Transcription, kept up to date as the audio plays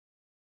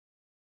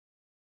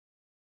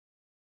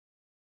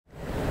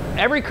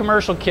Every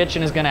commercial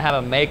kitchen is going to have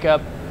a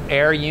makeup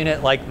air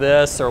unit like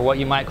this, or what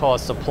you might call a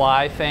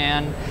supply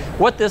fan.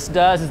 What this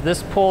does is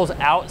this pulls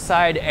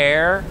outside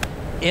air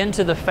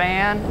into the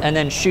fan and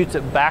then shoots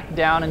it back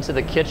down into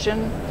the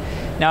kitchen.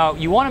 Now,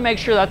 you want to make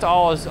sure that's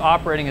always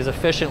operating as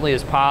efficiently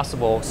as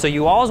possible. So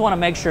you always want to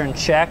make sure and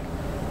check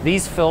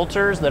these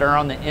filters that are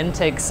on the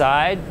intake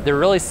side. They're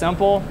really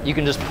simple. You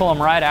can just pull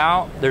them right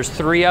out. There's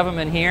 3 of them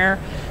in here.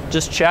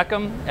 Just check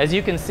them. As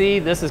you can see,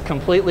 this is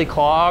completely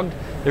clogged.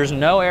 There's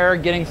no air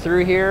getting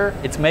through here.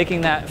 It's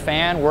making that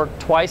fan work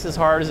twice as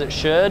hard as it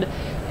should,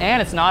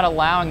 and it's not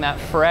allowing that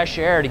fresh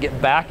air to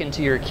get back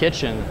into your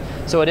kitchen.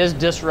 So it is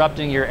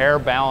disrupting your air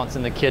balance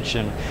in the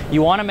kitchen.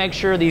 You want to make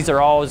sure these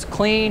are always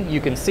clean. You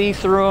can see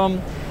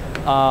through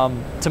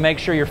them to make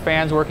sure your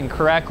fan's working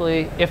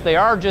correctly. If they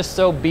are just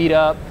so beat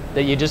up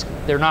that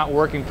they're not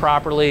working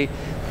properly,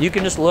 you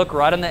can just look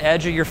right on the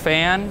edge of your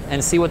fan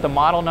and see what the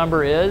model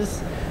number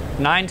is.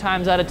 9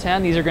 times out of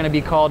 10, these are going to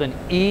be called an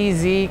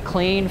EZ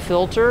Kleen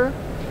filter.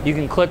 You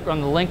can click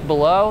on the link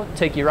below,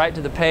 take you right to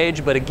the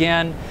page, but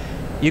again,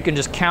 you can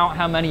just count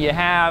how many you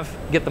have,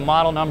 get the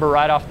model number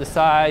right off the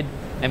side,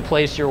 and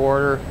place your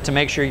order to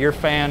make sure your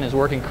fan is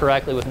working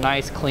correctly with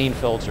nice, clean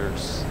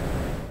filters.